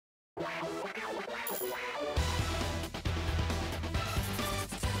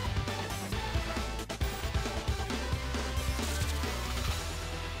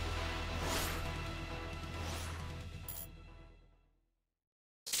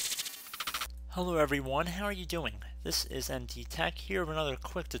Hello everyone, how are you doing? This is MD Tech here with another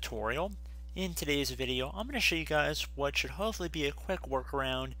quick tutorial. In today's video, I'm going to show you guys what should hopefully be a quick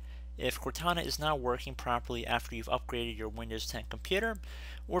workaround if Cortana is not working properly after you've upgraded your Windows 10 computer,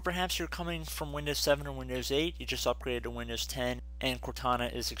 or perhaps you're coming from Windows 7 or Windows 8, you just upgraded to Windows 10 and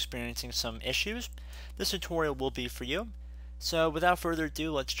Cortana is experiencing some issues. This tutorial will be for you. So without further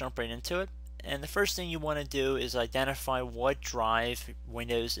ado, let's jump right into it. And the first thing you want to do is identify what drive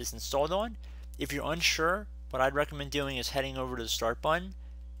Windows is installed on. If you're unsure, what I'd recommend doing is heading over to the Start button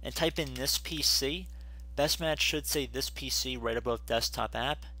and type in this PC. Best Match should say this PC right above Desktop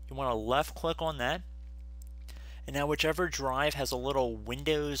App. You want to left click on that. And now whichever drive has a little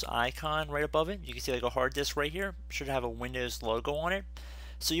Windows icon right above it, you can see like a hard disk right here, should have a Windows logo on it.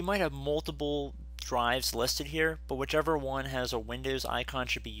 So you might have multiple drives listed here, but whichever one has a Windows icon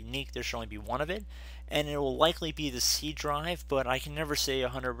should be unique. There should only be one of it, and it will likely be the C drive, but I can never say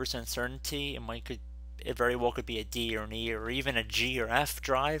 100% certainty. It very well could be a D or an E or even a G or F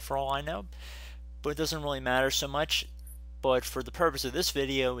drive for all I know, but it doesn't really matter so much. But for the purpose of this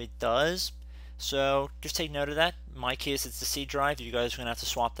video, it does. So just take note of that. In my case, it's the C drive. You guys are going to have to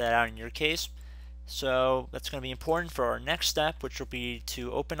swap that out in your case. So that's going to be important for our next step, which will be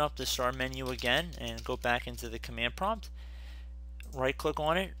to open up the Start menu again and go back into the command prompt. Right click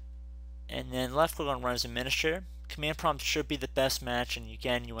on it and then left click on Run as Administrator. Command prompt should be the best match, and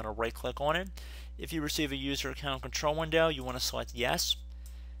again you want to right click on it. If you receive a user account control window, you want to select yes.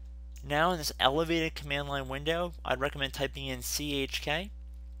 Now in this elevated command line window, I'd recommend typing in CHK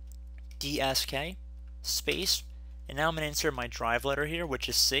DSK space, and now I'm going to insert my drive letter here, which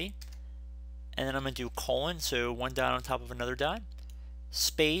is C. And then I'm going to do colon, so one dot on top of another dot,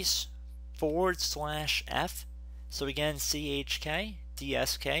 space /F. So again, CHK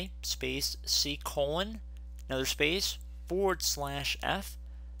DSK space C colon, another space /F.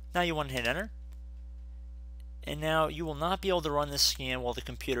 Now you want to hit enter. And now you will not be able to run this scan while the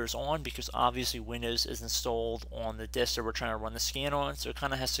computer is on, because obviously Windows is installed on the disk that we're trying to run the scan on, so it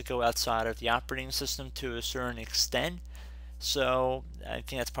kind of has to go outside of the operating system to a certain extent. So I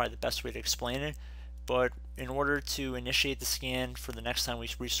think that's probably the best way to explain it. But in order to initiate the scan for the next time we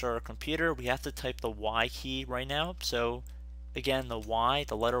restart our computer, we have to type the Y key right now. So again, the Y,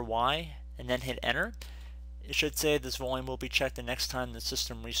 the letter Y, and then hit enter. It should say this volume will be checked the next time the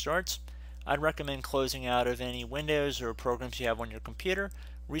system restarts. I'd recommend closing out of any windows or programs you have on your computer,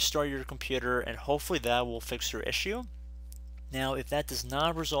 restart your computer, and hopefully that will fix your issue. Now, if that does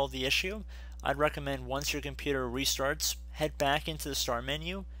not resolve the issue, I'd recommend once your computer restarts, head back into the Start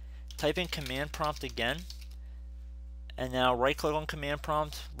menu, type in command prompt again, and now right click on command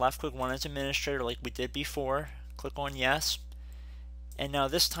prompt, left click Run as Administrator like we did before, click on yes, and now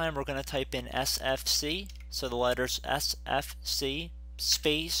this time we're going to type in SFC, so the letters SFC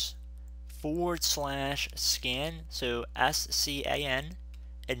space /scan, so SCAN,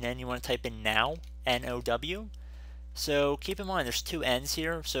 and then you want to type in now, NOW. So keep in mind there's two N's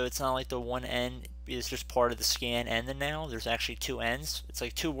here, so it's not like the one N is just part of the scan and the now. There's actually two N's. It's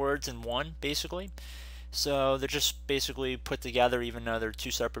like two words in one, basically. So they're just basically put together even though they're two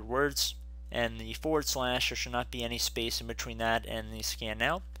separate words. And the /, there should not be any space in between that and the scan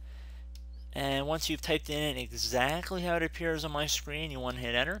now. And once you've typed in exactly how it appears on my screen, you want to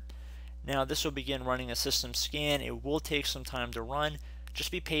hit enter. Now this will begin running a system scan. It will take some time to run. Just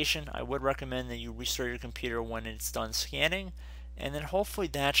be patient. I would recommend that you restart your computer when it's done scanning, and then hopefully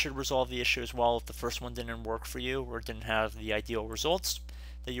that should resolve the issue as well if the first one didn't work for you or didn't have the ideal results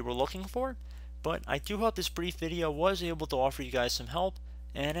that you were looking for. But I do hope this brief video was able to offer you guys some help,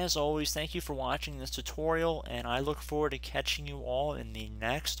 and as always, thank you for watching this tutorial, and I look forward to catching you all in the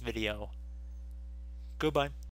next video. Goodbye.